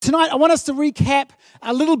Tonight, I want us to recap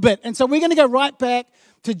a little bit. And so we're going to go right back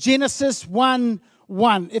to Genesis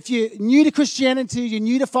 1:1. If you're new to Christianity, you're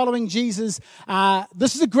new to following Jesus,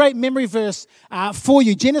 this is a great memory verse for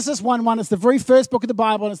you. Genesis 1:1 is the very first book of the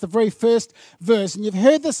Bible, and it's the very first verse. And you've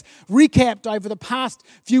heard this recapped over the past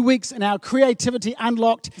few weeks in our Creativity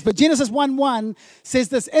Unlocked. But Genesis 1:1 says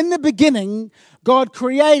this: in the beginning, God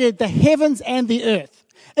created the heavens and the earth.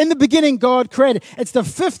 In the beginning, God created. It's the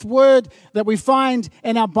fifth word that we find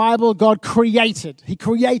in our Bible. God created. He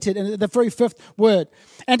created, in the very fifth word.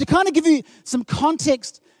 And to kind of give you some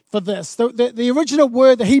context for this, the original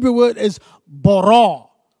word, the Hebrew word, is bara.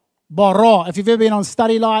 Bara. If you've ever been on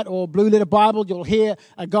Study Light or Blue Letter Bible, you'll hear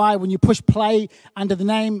a guy, when you push play under the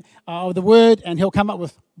name of the word, and he'll come up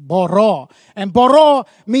with bara. And bara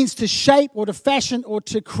means to shape or to fashion or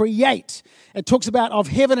to create. It talks about of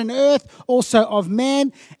heaven and earth, also of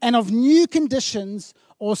man, and of new conditions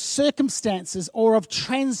or circumstances or of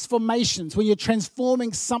transformations. When you're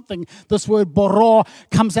transforming something, this word bara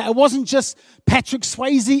comes out. It wasn't just Patrick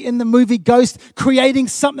Swayze in the movie Ghost creating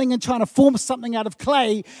something and trying to form something out of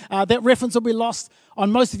clay. That reference will be lost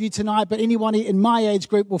on most of you tonight, but anyone in my age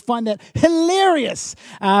group will find that hilarious.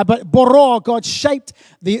 But bara, God shaped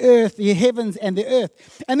the earth, the heavens and the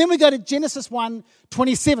earth. And then we go to Genesis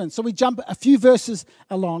 1:27. So we jump a few verses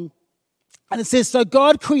along. And it says, so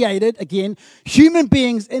God created, again, human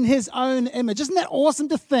beings in his own image. Isn't that awesome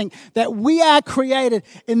to think that we are created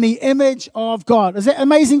in the image of God? Is that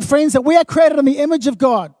amazing, friends, that we are created in the image of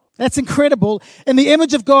God? That's incredible. In the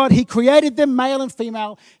image of God, he created them, male and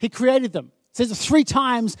female. He created them. It says it 3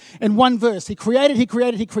 times in one verse. He created, he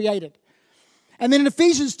created, he created. And then in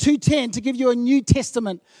Ephesians 2:10, to give you a New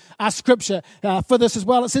Testament scripture for this as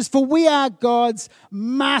well, it says, for we are God's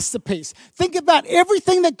masterpiece. Think about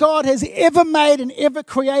everything that God has ever made and ever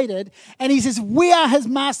created, and he says, we are his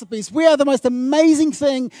masterpiece. We are the most amazing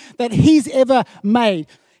thing that he's ever made.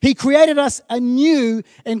 He created us anew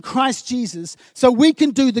in Christ Jesus so we can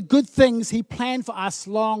do the good things he planned for us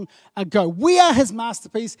long ago. We are his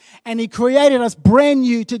masterpiece, and he created us brand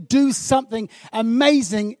new to do something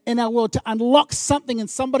amazing in our world, to unlock something in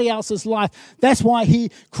somebody else's life. That's why he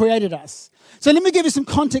created us. So let me give you some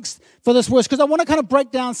context for this verse, because I want to kind of break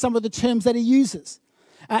down some of the terms that he uses.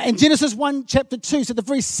 In Genesis 1, chapter 2, so the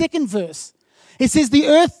very second verse, it says, the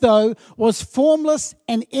earth, though, was formless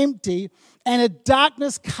and empty, and a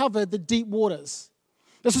darkness covered the deep waters.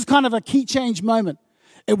 This was kind of a key change moment.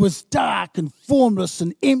 It was dark and formless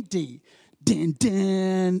and empty. Dun,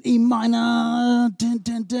 dun, E minor, dun,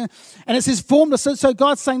 dun, dun. And it says formless. So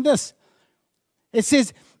God's saying this. It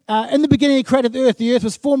says, in the beginning he created the earth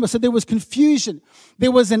was formless, so there was confusion.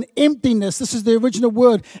 There was an emptiness. This is the original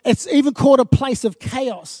word. It's even called a place of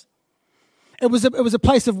chaos. It was a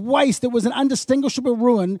place of waste. It was an undistinguishable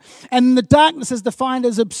ruin. And the darkness is defined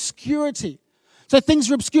as obscurity. So things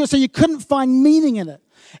were obscure, so you couldn't find meaning in it.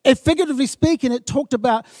 And figuratively speaking, it talked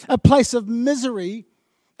about a place of misery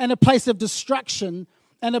and a place of destruction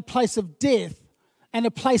and a place of death and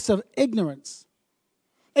a place of ignorance.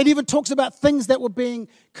 It even talks about things that were being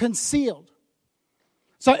concealed.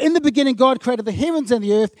 So in the beginning, God created the heavens and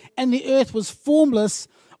the earth was formless,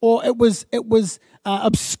 or it was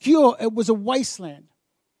obscure. It was a wasteland.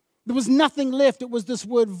 There was nothing left. It was this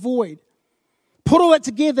word void. Put all that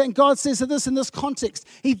together, and God says this in this context.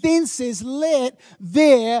 He then says, let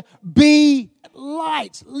there be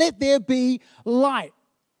light. Let there be light.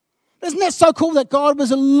 Isn't that so cool that God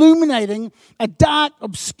was illuminating a dark,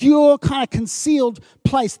 obscure, kind of concealed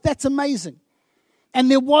place? That's amazing. And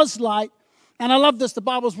there was light. And I love this. The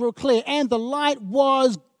Bible's real clear. And the light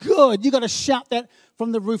was good. You got to shout that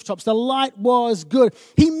from the rooftops. The light was good.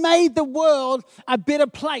 He made the world a better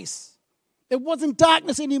place. It wasn't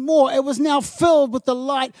darkness anymore. It was now filled with the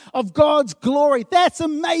light of God's glory. That's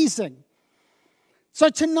amazing. So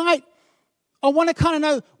tonight, I want to kind of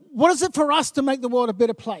know, what is it for us to make the world a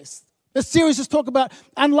better place? This series is talk about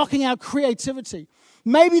unlocking our creativity.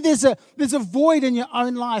 Maybe there's a void in your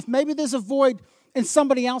own life. Maybe there's a void in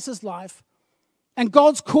somebody else's life. And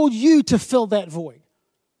God's called you to fill that void.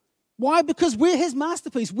 Why? Because we're his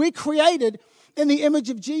masterpiece. We're created in the image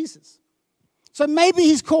of Jesus. So maybe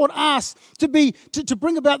he's called us to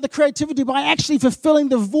bring about the creativity by actually fulfilling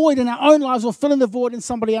the void in our own lives or filling the void in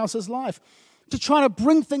somebody else's life, to try to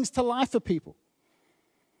bring things to life for people.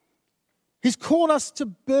 He's called us to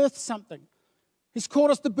birth something. He's called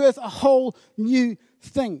us to birth a whole new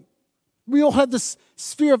thing. We all have this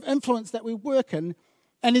sphere of influence that we work in,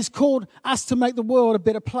 and he's called us to make the world a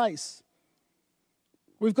better place.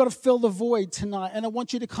 We've got to fill the void tonight, and I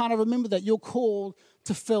want you to kind of remember that you're called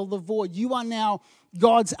to fill the void. You are now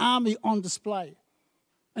God's army on display,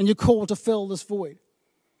 and you're called to fill this void.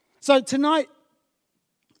 So tonight,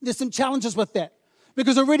 there's some challenges with that.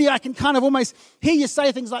 Because already I can kind of almost hear you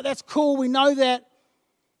say things like, that's cool, we know that.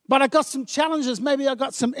 But I got some challenges, maybe I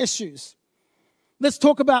got some issues. Let's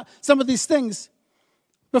talk about some of these things.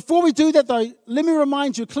 Before we do that though, let me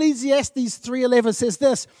remind you, Ecclesiastes 3:11 says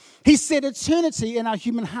this, He set eternity in our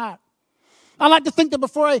human heart. I like to think that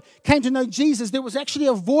before I came to know Jesus, there was actually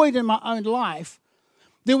a void in my own life.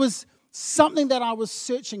 There was something that I was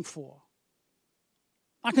searching for.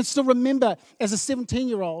 I can still remember as a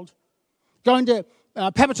 17-year-old going to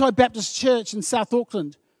Papatoetoe Baptist Church in South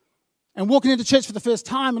Auckland and walking into church for the first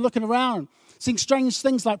time and looking around, seeing strange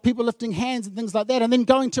things like people lifting hands and things like that. And then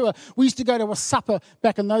we used to go to a supper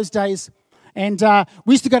back in those days. And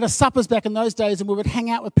we used to go to suppers back in those days and we would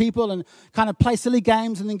hang out with people and kind of play silly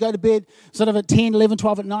games and then go to bed sort of at 10, 11,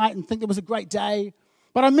 12 at night and think it was a great day.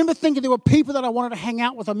 But I remember thinking there were people that I wanted to hang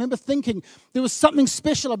out with. I remember thinking there was something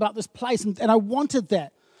special about this place and I wanted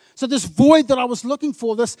that. So this void that I was looking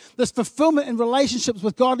for, this fulfillment in relationships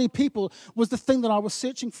with godly people was the thing that I was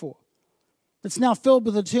searching for. It's now filled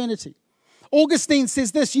with eternity. Augustine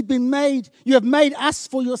says this, you have made us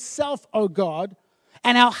for yourself, O God,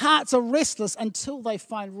 and our hearts are restless until they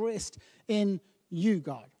find rest in you,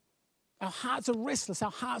 God. Our hearts are restless.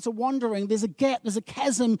 Our hearts are wandering. There's a gap. There's a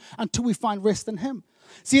chasm until we find rest in Him.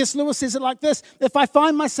 C.S. Lewis says it like this, if I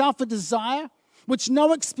find myself a desire which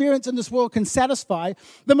no experience in this world can satisfy,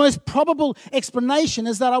 the most probable explanation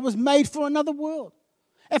is that I was made for another world.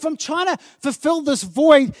 If I'm trying to fulfill this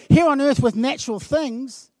void here on earth with natural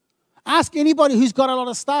things, ask anybody who's got a lot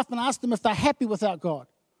of stuff and ask them if they're happy without God,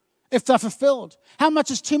 if they're fulfilled. How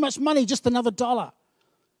much is too much money? Just another dollar.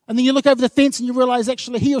 And then you look over the fence and you realize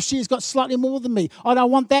actually he or she has got slightly more than me. I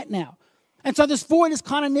don't want that now. And so this void is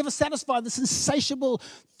kind of never satisfied. This insatiable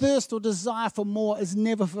thirst or desire for more is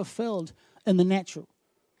never fulfilled in the natural.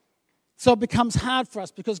 So it becomes hard for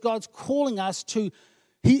us because God's calling us to,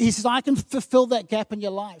 He says, I can fulfill that gap in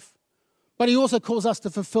your life. But He also calls us to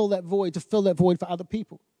fulfill that void, to fill that void for other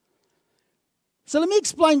people. So let me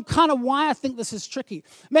explain kind of why I think this is tricky.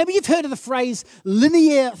 Maybe you've heard of the phrase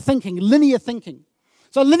linear thinking.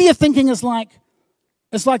 So linear thinking is like,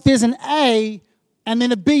 it's like there's an A and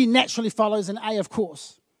then a B naturally follows an A, of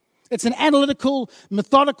course. It's an analytical,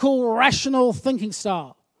 methodical, rational thinking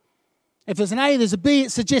style. If there's an A, there's a B.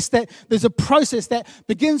 It suggests that there's a process that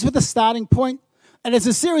begins with a starting point and there's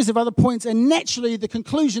a series of other points, and naturally the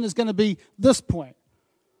conclusion is going to be this point.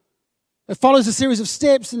 It follows a series of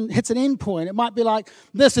steps and hits an end point. It might be like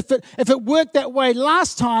this. If it worked that way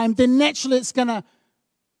last time, then naturally it's going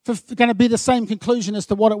to be the same conclusion as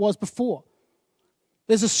to what it was before.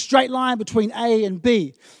 There's a straight line between A and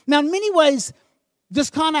B. Now, in many ways,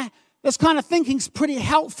 this kind of thinking is pretty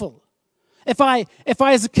helpful. If I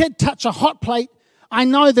as a kid touch a hot plate, I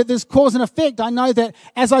know that there's cause and effect. I know that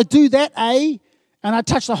as I do that A and I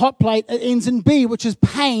touch the hot plate, it ends in B, which is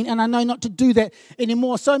pain, and I know not to do that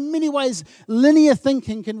anymore. So in many ways, linear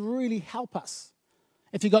thinking can really help us.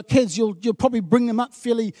 If you've got kids, you'll probably bring them up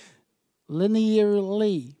fairly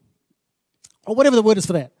linearly, or whatever the word is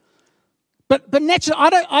for that. But naturally,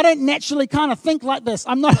 I don't naturally kind of think like this.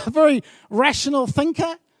 I'm not a very rational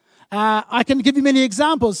thinker. I can give you many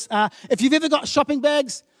examples. If you've ever got shopping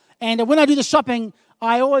bags, and when I do the shopping,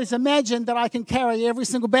 I always imagine that I can carry every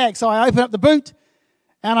single bag. So I open up the boot,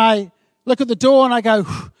 and I look at the door, and I go,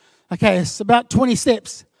 okay, it's about 20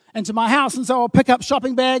 steps into my house. And so I'll pick up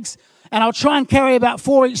shopping bags, and I'll try and carry about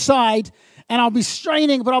 4 each side, and I'll be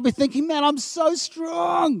straining, but I'll be thinking, man, I'm so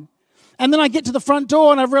strong. And then I get to the front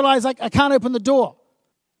door, and I realize I can't open the door.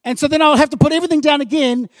 And so then I'll have to put everything down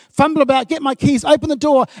again, fumble about, get my keys, open the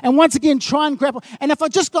door, and once again try and grapple. And if I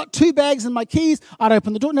just got 2 bags and my keys, I'd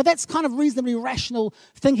open the door. Now that's kind of reasonably rational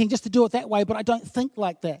thinking just to do it that way, but I don't think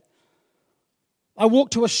like that. I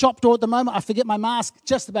walk to a shop door at the moment, I forget my mask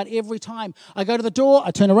just about every time. I go to the door,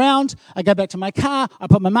 I turn around, I go back to my car, I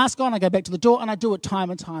put my mask on, I go back to the door, and I do it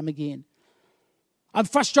time and time again. I'm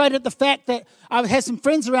frustrated at the fact that I've had some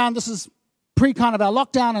friends around, this is pre kind of our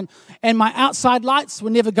lockdown, and my outside lights were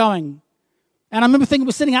never going. And I remember thinking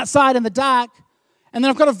we're sitting outside in the dark, and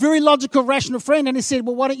then I've got a very logical, rational friend, and he said,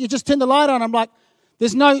 well, why don't you just turn the light on? I'm like,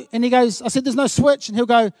 and he goes, I said, there's no switch. And he'll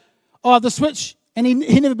go, oh, the switch, and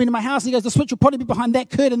he'd never been in my house, and he goes, the switch will probably be behind that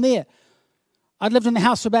curtain there. I'd lived in the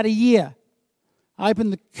house for about a year. I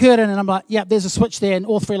opened the curtain, and I'm like, yeah, there's a switch there, and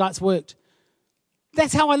all 3 lights worked.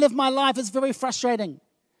 That's how I live my life. It's very frustrating.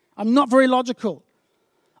 I'm not very logical.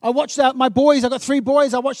 I watch my boys. I've got 3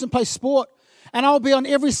 boys. I watch them play sport. And I'll be on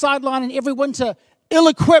every sideline in every winter,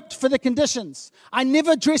 ill-equipped for the conditions. I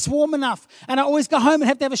never dress warm enough. And I always go home and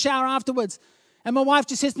have to have a shower afterwards. And my wife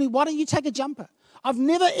just says to me, why don't you take a jumper? I've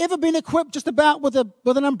never, ever been equipped just about with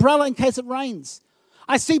an umbrella in case it rains.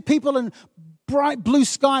 I see people in bright blue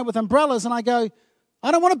sky with umbrellas, and I go,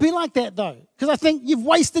 I don't want to be like that, though, because I think you've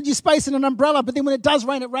wasted your space in an umbrella, but then when it does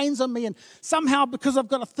rain, it rains on me, and somehow, because I've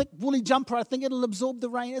got a thick woolly jumper, I think it'll absorb the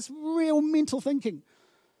rain. It's real mental thinking.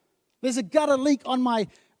 There's a gutter leak on my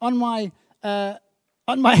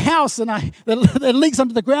house, and it leaks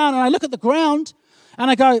under the ground, and I look at the ground, and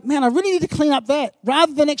I go, man, I really need to clean up that,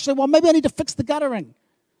 rather than actually, well, maybe I need to fix the guttering.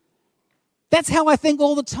 That's how I think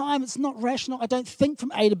all the time. It's not rational. I don't think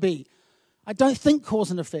from A to B. I don't think cause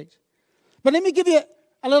and effect. But let me give you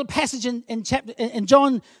a little passage in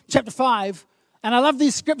John chapter 5, and I love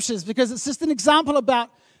these scriptures because it's just an example about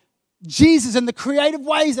Jesus and the creative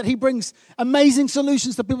ways that he brings amazing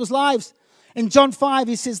solutions to people's lives. In John 5,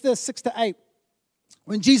 he says this, 6-8.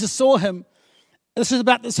 When Jesus saw him, this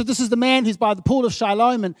is the man who's by the pool of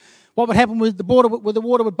Siloam, and what would happen with the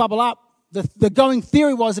water would bubble up. The going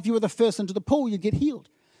theory was if you were the first into the pool, you'd get healed.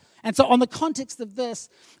 And so on the context of this,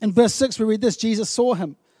 in verse 6, we read this, Jesus saw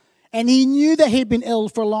him, and he knew that he'd been ill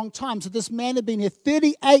for a long time. So this man had been here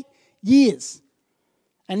 38 years.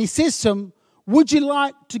 And he says to him, would you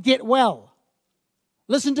like to get well?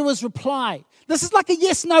 Listen to his reply. This is like a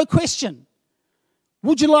yes-no question.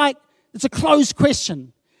 It's a closed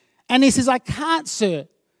question. And he says, I can't, sir,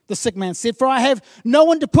 the sick man said, for I have no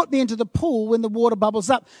one to put me into the pool when the water bubbles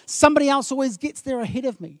up. Somebody else always gets there ahead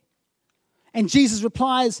of me. And Jesus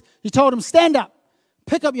replies, he told him, stand up,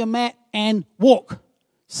 pick up your mat and walk.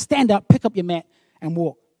 Stand up, pick up your mat and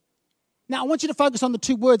walk. Now, I want you to focus on the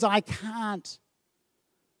two words, I can't.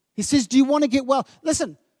 He says, do you want to get well?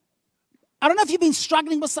 Listen, I don't know if you've been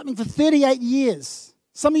struggling with something for 38 years.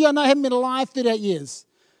 Some of you I know haven't been alive 38 years,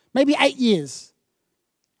 maybe 8 years.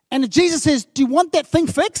 And Jesus says, do you want that thing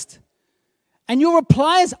fixed? And your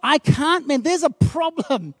reply is, I can't, man. There's a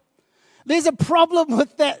problem. There's a problem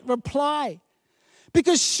with that reply.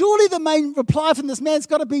 Because surely the main reply from this man's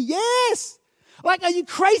got to be, yes. Like, are you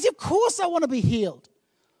crazy? Of course I want to be healed.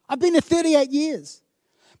 I've been there 38 years.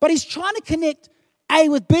 But he's trying to connect A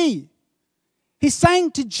with B. He's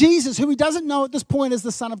saying to Jesus, who he doesn't know at this point is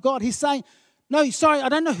the Son of God, he's saying, no, sorry, I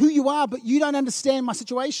don't know who you are, but you don't understand my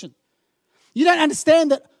situation. You don't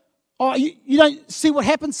understand that, you don't see what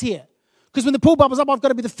happens here. Because when the pool bubbles up, I've got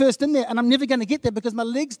to be the first in there, and I'm never going to get there because my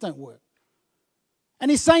legs don't work. And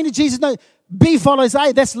he's saying to Jesus, no, B follows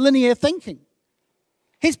A. That's linear thinking.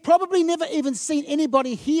 He's probably never even seen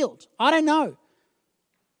anybody healed. I don't know.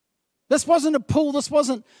 This wasn't a pool. This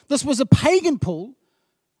was a pagan pool.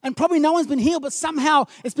 And probably no one's been healed, but somehow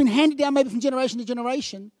it's been handed down maybe from generation to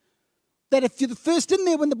generation that if you're the first in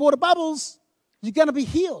there when the water bubbles, you're going to be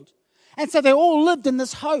healed. And so they all lived in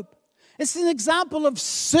this hope. It's an example of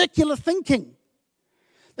circular thinking.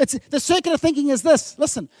 The circular thinking is this.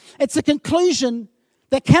 Listen, it's a conclusion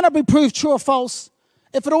that cannot be proved true or false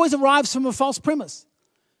if it always arrives from a false premise.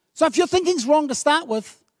 So if your thinking's wrong to start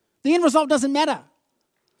with, the end result doesn't matter.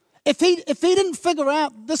 If he didn't figure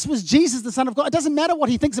out this was Jesus, the Son of God, it doesn't matter what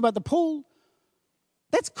he thinks about the pool.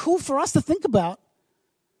 That's cool for us to think about.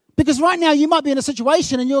 Because right now you might be in a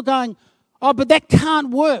situation and you're going, oh, but that can't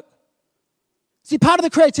work. See, part of the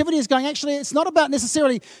creativity is going, actually, it's not about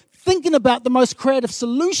necessarily thinking about the most creative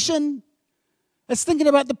solution. It's thinking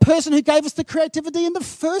about the person who gave us the creativity in the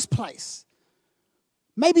first place.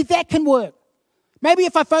 Maybe that can work. Maybe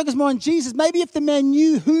if I focus more on Jesus, maybe if the man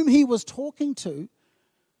knew whom he was talking to,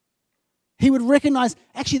 he would recognize,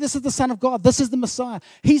 actually, this is the Son of God. This is the Messiah.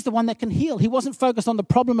 He's the one that can heal. He wasn't focused on the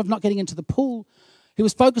problem of not getting into the pool. He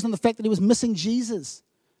was focused on the fact that he was missing Jesus.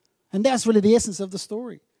 And that's really the essence of the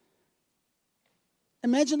story.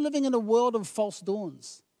 Imagine living in a world of false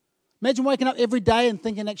dawns. Imagine waking up every day and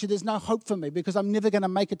thinking, actually, there's no hope for me because I'm never going to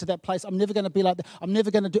make it to that place. I'm never going to be like that.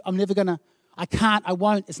 I can't, I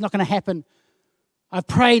won't, it's not going to happen. I've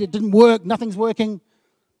prayed, it didn't work, nothing's working.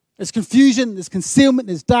 There's confusion, there's concealment,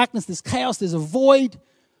 there's darkness, there's chaos, there's a void,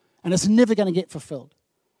 and it's never going to get fulfilled.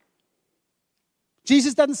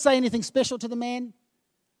 Jesus doesn't say anything special to the man.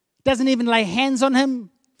 Doesn't even lay hands on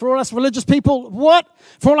him. For all us religious people, what?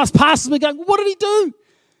 For all us pastors, we're going, what did he do?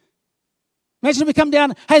 Imagine if we come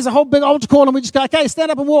down, hey, there's a whole big altar call, and we just go, okay,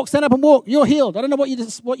 stand up and walk. You're healed. I don't know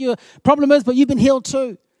what your problem is, but you've been healed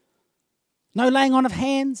too. No laying on of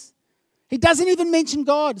hands. He doesn't even mention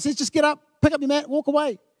God. He says, just get up, pick up your mat, walk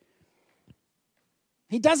away.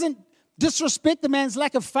 He doesn't disrespect the man's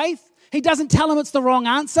lack of faith. He doesn't tell him it's the wrong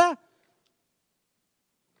answer.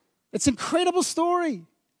 It's an incredible story.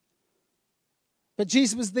 But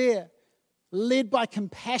Jesus was there, led by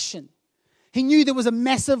compassion. He knew there was a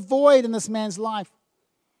massive void in this man's life.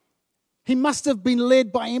 He must have been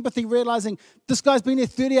led by empathy, realizing this guy's been here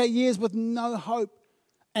 38 years with no hope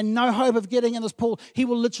and no hope of getting in this pool. He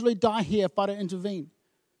will literally die here if I don't intervene.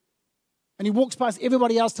 And he walks past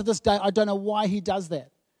everybody else to this day. I don't know why he does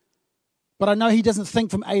that. But I know he doesn't think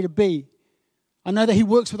from A to B. I know that he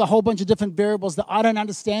works with a whole bunch of different variables that I don't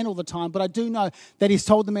understand all the time. But I do know that he's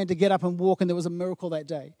told the man to get up and walk, and there was a miracle that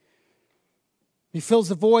day. He fills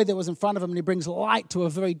the void that was in front of him, and he brings light to a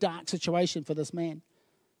very dark situation for this man.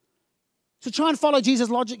 So try and follow Jesus'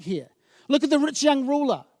 logic here. Look at the rich young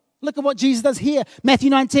ruler. Look at what Jesus does here. Matthew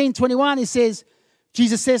 19:21,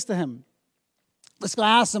 Jesus says to him, this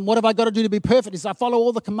guy asks him, what have I got to do to be perfect? He says, I follow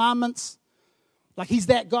all the commandments. Like he's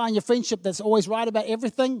that guy in your friendship that's always right about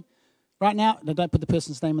everything. Right now, no, don't put the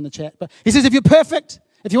person's name in the chat. But he says, if you're perfect,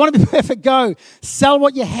 if you want to be perfect, go. Sell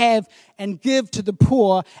what you have and give to the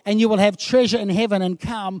poor, and you will have treasure in heaven, and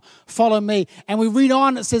come, follow me. And we read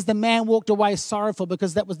on, it says the man walked away sorrowful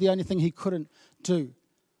because that was the only thing he couldn't do.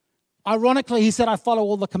 Ironically, he said, I follow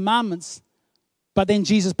all the commandments. But then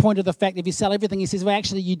Jesus pointed to the fact that if you sell everything, he says, well,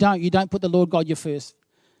 actually, you don't. You don't put the Lord God you first.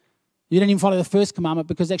 You don't even follow the first commandment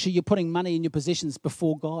because actually you're putting money in your possessions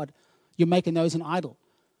before God. You're making those an idol.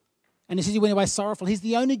 And he says he went away sorrowful. He's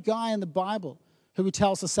the only guy in the Bible who would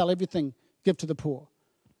tell us to sell everything, give to the poor.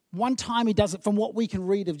 One time he does it from what we can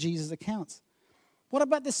read of Jesus' accounts. What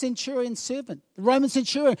about the centurion servant? The Roman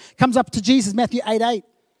centurion comes up to Jesus, Matthew 8:8.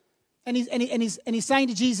 And he's saying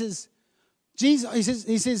to Jesus, he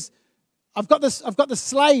says, I've got this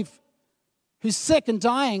slave who's sick and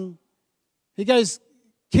dying. He goes,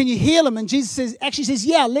 can you heal him? And Jesus says,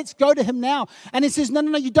 yeah, let's go to him now. And he says, no,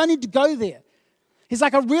 you don't need to go there. He's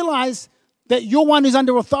like, I realize that you're one who's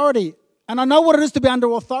under authority. And I know what it is to be under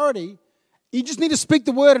authority. You just need to speak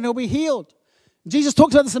the word and he'll be healed. Jesus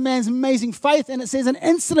talks about this man's amazing faith, and it says, and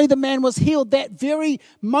instantly the man was healed that very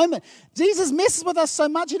moment. Jesus messes with us so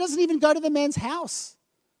much, he doesn't even go to the man's house.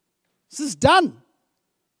 This is done.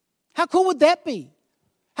 How cool would that be?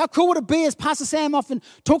 How cool would it be, as Pastor Sam often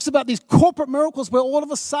talks about, these corporate miracles where all of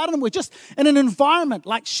a sudden we're just in an environment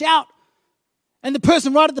like Shout, and the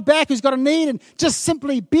person right at the back who's got a need, and just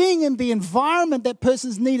simply being in the environment, that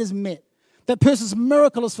person's need is met. That person's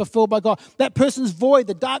miracle is fulfilled by God. That person's void,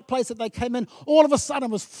 the dark place that they came in, all of a sudden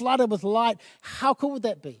was flooded with light. How cool would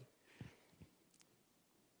that be?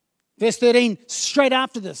 Verse 13, straight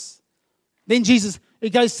after this. Then Jesus, he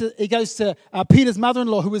goes to Peter's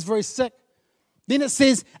mother-in-law who was very sick. Then it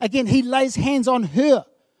says, again, he lays hands on her.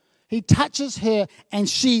 He touches her and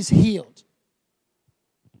she's healed.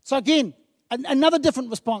 So again, another different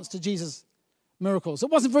response to Jesus' miracles. It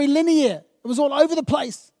wasn't very linear. It was all over the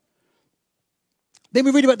place. Then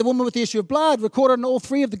we read about the woman with the issue of blood, recorded in all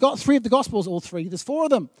three of the Gospels, all three. There's four of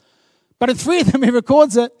them. But in three of them, he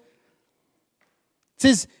records it. It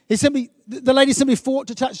says the lady simply fought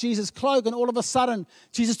to touch Jesus' cloak, and all of a sudden,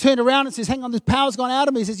 Jesus turned around and says, hang on, this power's gone out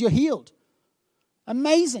of me. He says, you're healed.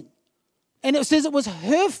 Amazing. And it says it was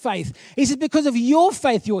her faith. He says, because of your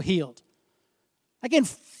faith, you're healed. Again,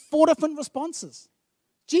 four different responses.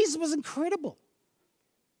 Jesus was incredible.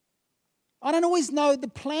 I don't always know the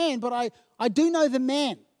plan, but I do know the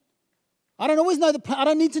man. I don't always know the plan. I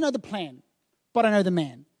don't need to know the plan, but I know the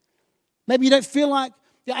man. Maybe you don't feel like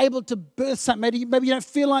you're able to birth something. Maybe you don't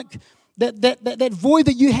feel like that void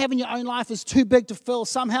that you have in your own life is too big to fill.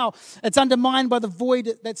 Somehow it's undermined by the void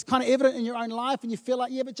that's kind of evident in your own life, and you feel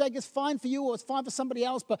like, yeah, but Jake, it's fine for you or it's fine for somebody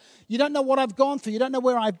else, but you don't know what I've gone through. You don't know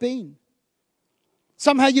where I've been.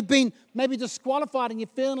 Somehow you've been maybe disqualified and you're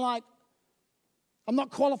feeling like, I'm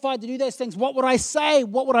not qualified to do those things. What would I say?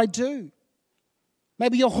 What would I do?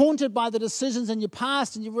 Maybe you're haunted by the decisions in your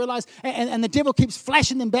past and you realize, and the devil keeps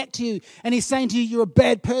flashing them back to you, and he's saying to you, you're a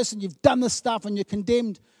bad person, you've done this stuff and you're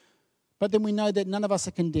condemned. But then we know that none of us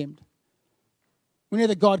are condemned. We know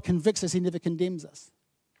that God convicts us, he never condemns us.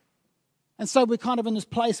 And so we're kind of in this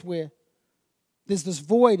place where there's this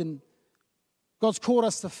void, and God's called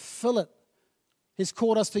us to fill it. He's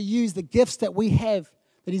called us to use the gifts that we have,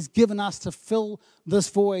 that he's given us to fill this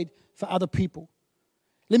void for other people.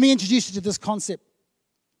 Let me introduce you to this concept.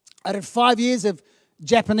 I did 5 years of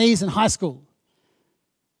Japanese in high school.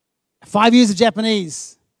 5 years of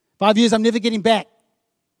Japanese. 5 years I'm never getting back.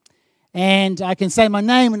 And I can say my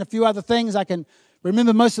name and a few other things. I can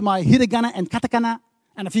remember most of my hiragana and katakana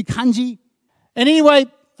and a few kanji. And anyway,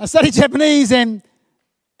 I studied Japanese, and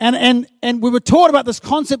we were taught about this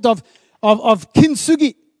concept of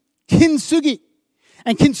kintsugi. Kintsugi.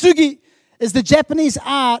 And kintsugi is the Japanese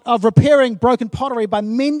art of repairing broken pottery by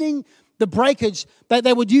mending the breakage.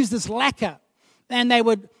 They would use this lacquer, and they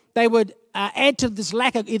would add to this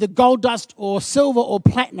lacquer either gold dust or silver or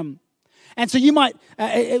platinum. And so you might,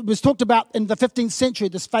 it was talked about in the 15th century,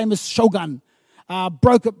 this famous shogun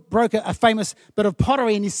broke a famous bit of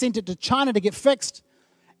pottery and he sent it to China to get fixed.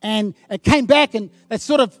 And it came back and they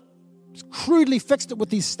sort of crudely fixed it with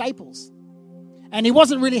these staples. And he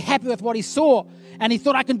wasn't really happy with what he saw, and he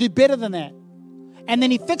thought, I can do better than that. And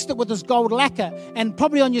then he fixed it with this gold lacquer, and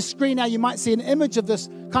probably on your screen now you might see an image of this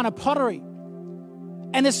kind of pottery.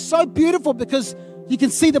 And it's so beautiful because you can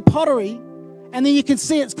see the pottery, and then you can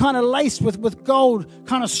see it's kind of laced with gold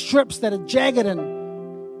kind of strips that are jagged and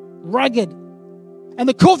rugged. And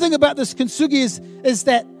the cool thing about this kintsugi is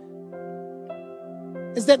that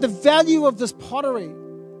the value of this pottery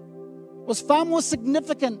was far more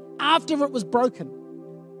significant after it was broken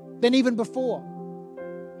than even before.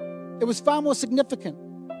 It was far more significant.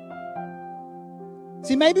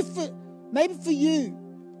 See, maybe for you,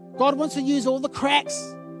 God wants to use all the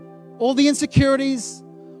cracks, all the insecurities,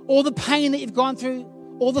 all the pain that you've gone through,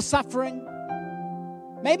 all the suffering.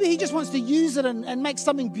 Maybe He just wants to use it and make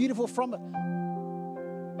something beautiful from it.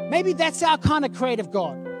 Maybe that's our kind of creative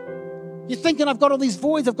God. You're thinking, I've got all these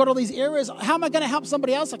voids, I've got all these areas. How am I going to help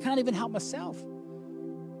somebody else? I can't even help myself.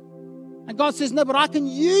 And God says, no, but I can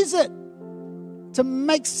use it to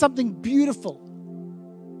make something beautiful.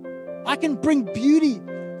 I can bring beauty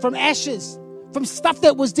from ashes, from stuff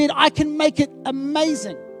that was dead. I can make it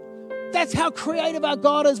amazing. That's how creative our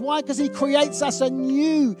God is. Why? Because He creates us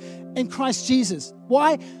anew in Christ Jesus.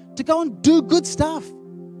 Why? To go and do good stuff.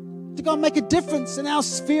 To go and make a difference in our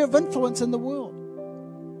sphere of influence in the world.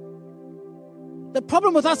 The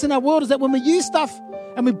problem with us in our world is that when we use stuff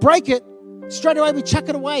and we break it, straight away we chuck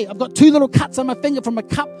it away. I've got 2 little cuts on my finger from a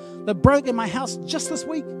cup that broke in my house just this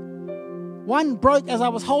week. One broke as I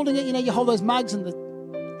was holding it. You know, you hold those mugs and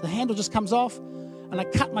the handle just comes off. And I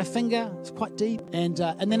cut my finger. It's quite deep. And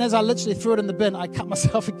then as I literally threw it in the bin, I cut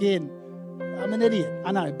myself again. I'm an idiot,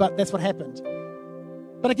 I know, but that's what happened.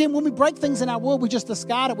 But again, when we break things in our world, we just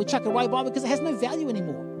discard it. We chuck it away. Why? Because it has no value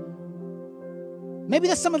anymore. Maybe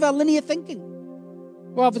that's some of our linear thinking.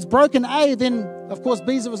 Well, if it's broken A, then, of course,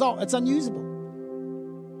 B is the result. It's unusable.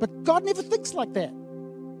 But God never thinks like that.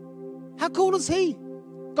 How cool is He?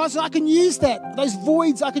 God says, I can use that. Those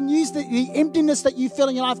voids, I can use the emptiness that you feel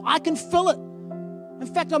in your life. I can fill it.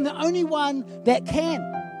 In fact, I'm the only one that can.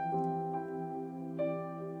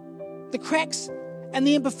 The cracks and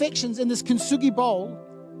the imperfections in this kintsugi bowl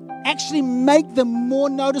actually make them more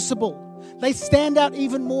noticeable. They stand out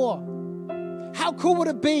even more. How cool would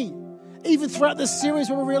it be, even throughout this series,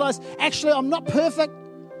 where we realize, actually, I'm not perfect.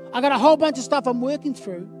 I got a whole bunch of stuff I'm working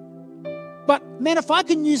through. But man, if I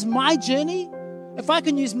can use my journey, if I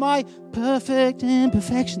can use my perfect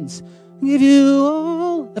imperfections, give you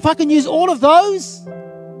all, if I can use all of those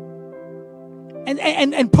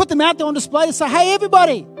and put them out there on display to say, hey,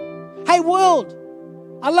 everybody, hey, world,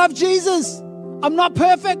 I love Jesus. I'm not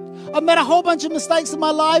perfect. I've made a whole bunch of mistakes in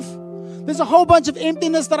my life. There's a whole bunch of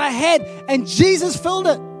emptiness that I had, and Jesus filled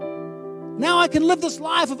it. Now I can live this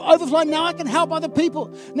life of overflow. Now I can help other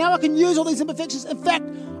people. Now I can use all these imperfections. In fact,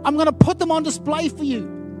 I'm going to put them on display for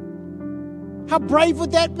you. How brave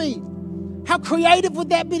would that be? How creative would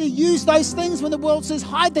that be to use those things when the world says,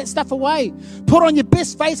 hide that stuff away. Put on your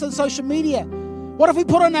best face on social media. What if we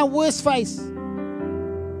put on our worst face?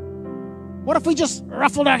 What if we just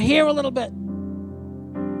ruffled our hair a little bit?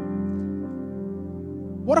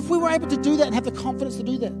 What if we were able to do that and have the confidence to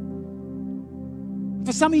do that?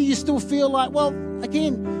 For some of you, you still feel like, well,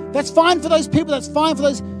 again, that's fine for those people. That's fine for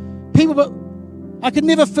those people, but I could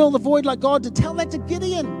never fill the void like God did. Tell that to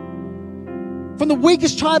Gideon. From the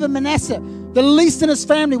weakest tribe of Manasseh, the least in his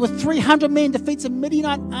family, with 300 men, defeats a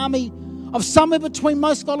Midianite army of somewhere between,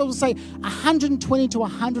 most scholars will say, 120 to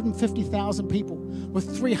 150,000 people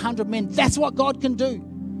with 300 men. That's what God can do.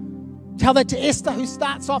 Tell that to Esther, who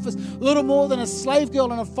starts off as little more than a slave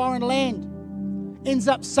girl in a foreign land, ends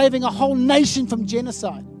up saving a whole nation from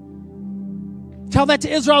genocide. Tell that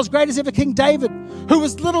to Israel's greatest ever king, David, who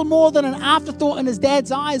was little more than an afterthought in his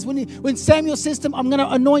dad's eyes when Samuel says to him, I'm going to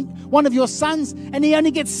anoint one of your sons, and he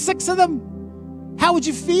only gets 6 of them. How would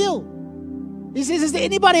you feel? He says, is there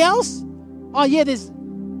anybody else? Oh yeah, there's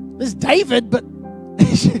David, but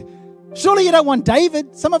surely you don't want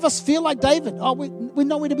David. Some of us feel like David. Oh, we're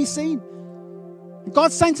nowhere to be seen. And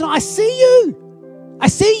God's saying tonight, I see you. I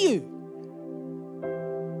see you.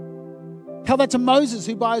 Tell that to Moses,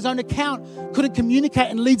 who by his own account couldn't communicate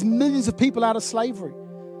and leads millions of people out of slavery.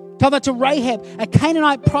 Tell that to Rahab, a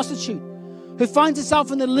Canaanite prostitute who finds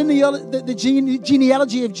herself in the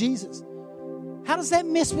genealogy of Jesus. How does that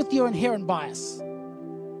mess with your inherent bias?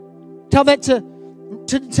 Tell that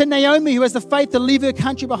to Naomi, who has the faith to leave her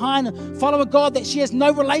country behind and follow a God that she has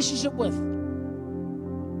no relationship with.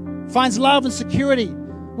 finds love and security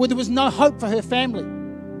where there was no hope for her family.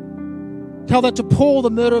 Tell that to Paul, the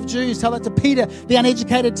murderer of Jews. Tell that to Peter, the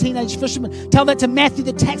uneducated teenage fisherman. Tell that to Matthew,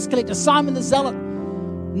 the tax collector, Simon the zealot.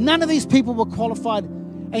 None of these people were qualified,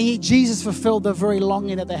 and yet Jesus fulfilled the very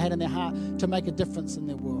longing that they had in their heart to make a difference in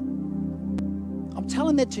their world. I'm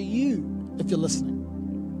telling that to you if you're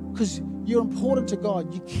listening, because you're important to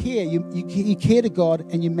God. You care. You care to God,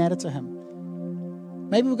 and you matter to Him.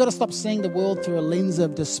 Maybe we've got to stop seeing the world through a lens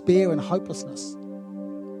of despair and hopelessness.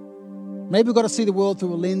 Maybe we've got to see the world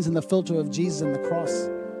through a lens and the filter of Jesus and the cross.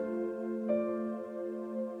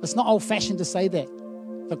 It's not old-fashioned to say that.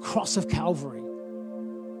 The cross of Calvary.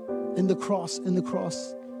 In the cross.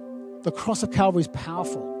 The cross of Calvary is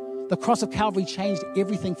powerful. The cross of Calvary changed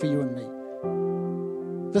everything for you and me.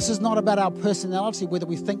 This is not about our personality, whether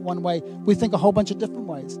we think one way. We think a whole bunch of different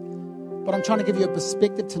ways. But I'm trying to give you a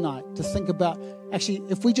perspective tonight to think about, actually,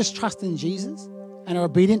 if we just trust in Jesus and are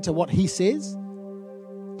obedient to what He says,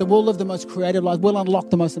 then we'll live the most creative lives. We'll unlock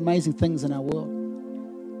the most amazing things in our world.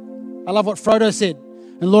 I love what Frodo said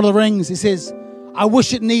in Lord of the Rings. He says, I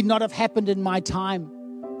wish it need not have happened in my time.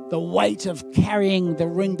 The weight of carrying the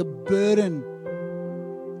ring, the burden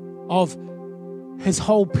of his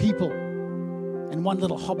whole people and one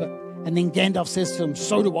little hobbit. And then Gandalf says to him,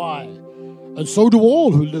 so do I, and so do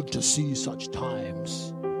all who live to see such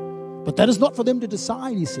times. But that is not for them to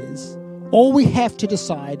decide, he says. All we have to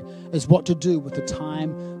decide is what to do with the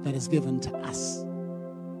time that is given to us.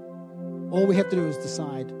 All we have to do is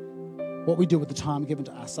decide what we do with the time given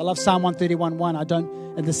to us. I love Psalm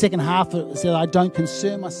 131:1. In the second half, it says, I don't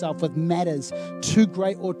concern myself with matters too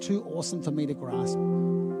great or too awesome for me to grasp.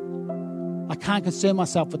 I can't concern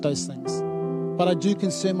myself with those things, but I do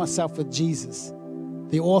concern myself with Jesus,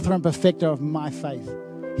 the author and perfecter of my faith.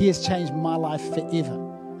 He has changed my life forever,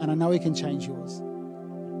 and I know He can change yours.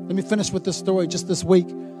 Let me finish with this story. Just this week,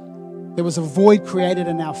 there was a void created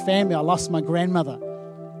in our family. I lost my grandmother.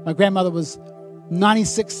 My grandmother was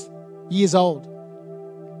 96 years old.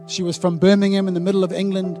 She was from Birmingham in the middle of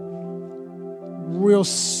England. Real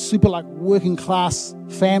super working class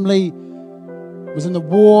family. Was in the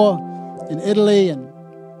war in Italy and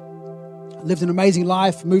lived an amazing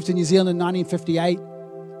life. Moved to New Zealand in 1958.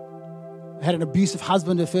 Had an abusive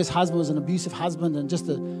husband. Her first husband was an abusive husband, and just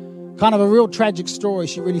a kind of a real tragic story.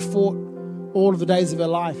 She really fought all of the days of her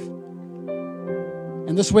life.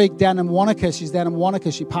 And this week down in Wanaka, she's down in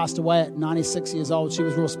Wanaka. She passed away at 96 years old. She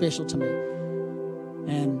was real special to me.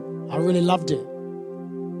 And I really loved her.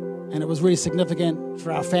 And it was really significant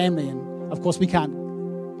for our family. And of course, we can't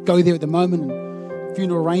go there at the moment. And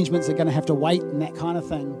funeral arrangements are going to have to wait and that kind of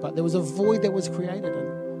thing. But there was a void that was created.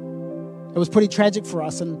 And it was pretty tragic for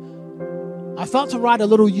us. And I felt to write a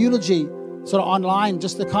little eulogy sort of online,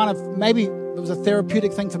 just to kind of, maybe it was a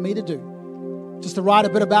therapeutic thing for me to do. Just to write a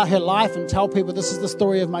bit about her life and tell people this is the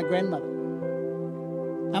story of my grandmother.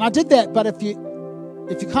 And I did that, but if you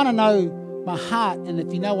kind of know my heart and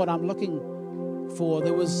if you know what I'm looking for,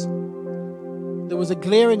 there was a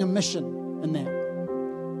glaring omission in that.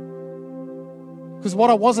 Because what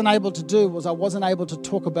I wasn't able to do was I wasn't able to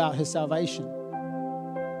talk about her salvation.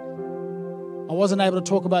 I wasn't able to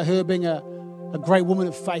talk about her being a great woman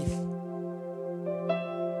of faith.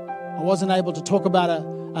 I wasn't able to talk about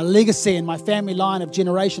a legacy in my family line of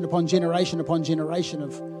generation upon generation upon generation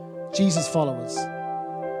of Jesus followers.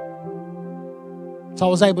 So I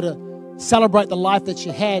was able to celebrate the life that she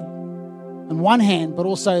had on one hand, but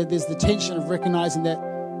also there's the tension of recognizing that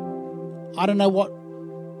I don't know what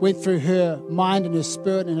went through her mind and her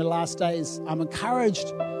spirit in her last days. I'm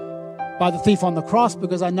encouraged by the thief on the cross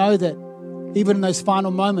because I know that even in those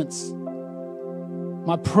final moments,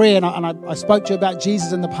 my prayer, and I spoke to her about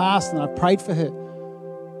Jesus in the past, and I prayed for her.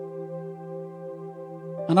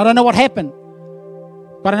 And I don't know what happened,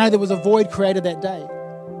 but I know there was a void created that day.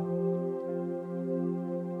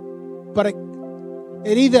 But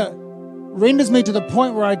it either renders me to the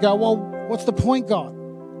point where I go, well, what's the point, God?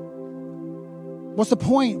 What's the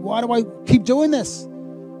point? Why do I keep doing this?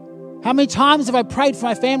 How many times have I prayed for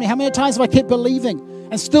my family? How many times have I kept believing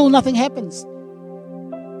and still nothing happens?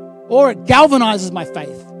 Or it galvanizes my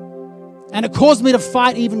faith and it caused me to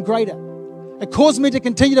fight even greater. It caused me to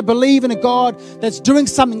continue to believe in a God that's doing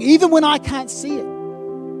something even when I can't see it.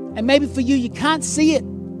 And maybe for you, you can't see it.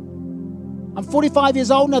 I'm 45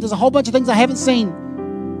 years old now. There's a whole bunch of things I haven't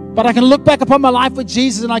seen. But I can look back upon my life with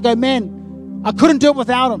Jesus and I go, man, I couldn't do it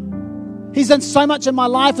without Him. He's done so much in my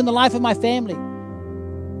life and the life of my family.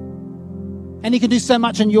 And He can do so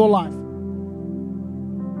much in your life.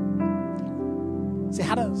 See,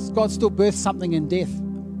 how does God still birth something in death?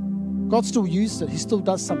 God still uses it. He still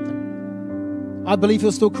does something. I believe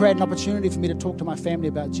he'll still create an opportunity for me to talk to my family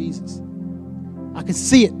about Jesus. I can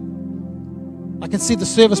see it. I can see the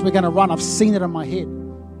service we're going to run. I've seen it in my head.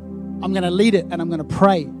 I'm going to lead it, and I'm going to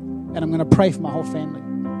pray, and I'm going to pray for my whole family.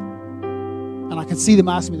 And I can see them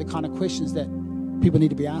asking me the kind of questions that people need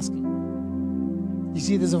to be asking. You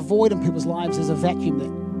see, there's a void in people's lives. There's a vacuum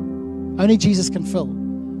that only Jesus can fill.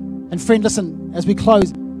 And friend, listen, as we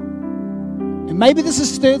close, and maybe this has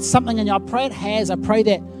stirred something in you. I pray it has. I pray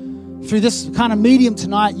that through this kind of medium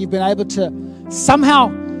tonight, you've been able to somehow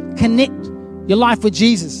connect your life with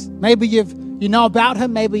Jesus. Maybe you know about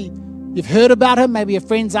him. Maybe you've heard about him. Maybe your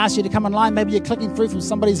friends asked you to come online. Maybe you're clicking through from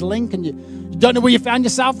somebody's link and you don't know where you found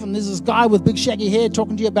yourself, and there's this guy with big shaggy hair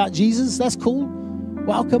talking to you about Jesus. That's cool.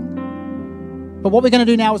 Welcome. But what we're going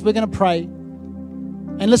to do now is we're going to pray.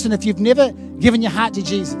 And listen, if you've never given your heart to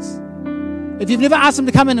Jesus, if you've never asked him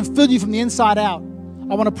to come in and fill you from the inside out,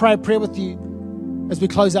 I want to pray a prayer with you as we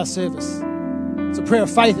close our service. It's a prayer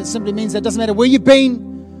of faith. It simply means that it doesn't matter where you've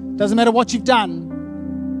been, doesn't matter what you've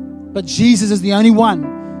done, but Jesus is the only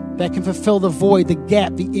one that can fulfill the void, the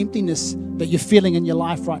gap, the emptiness that you're feeling in your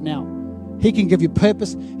life right now. He can give you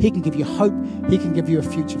purpose. He can give you hope. He can give you a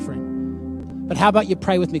future, friend. But how about you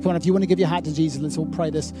pray with me? Come on, if you want to give your heart to Jesus, let's all pray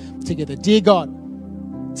this together. Dear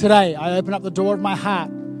God, today I open up the door of my heart,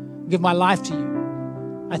 give my life to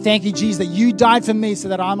you. I thank you, Jesus, that you died for me so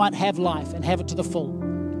that I might have life and have it to the full.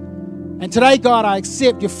 And today, God, I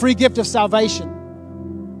accept your free gift of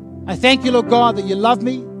salvation. I thank you, Lord God, that you love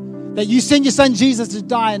me, that you sent your son Jesus to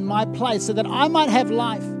die in my place so that I might have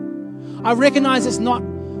life. I recognize it's not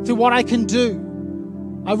through what I can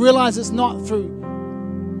do. I realize it's not through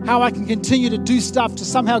how I can continue to do stuff to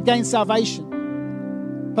somehow gain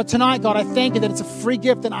salvation. But tonight, God, I thank you that it's a free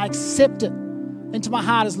gift and I accept it into my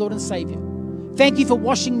heart as Lord and Savior. Thank you for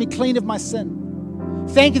washing me clean of my sin.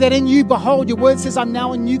 Thank you that in you, behold, your word says I'm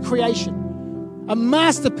now a new creation, a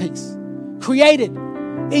masterpiece created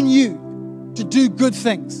in you to do good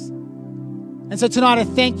things. And so tonight I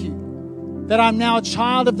thank you that I'm now a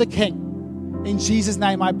child of the King. In Jesus'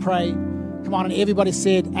 name I pray. Come on, and everybody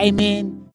said amen.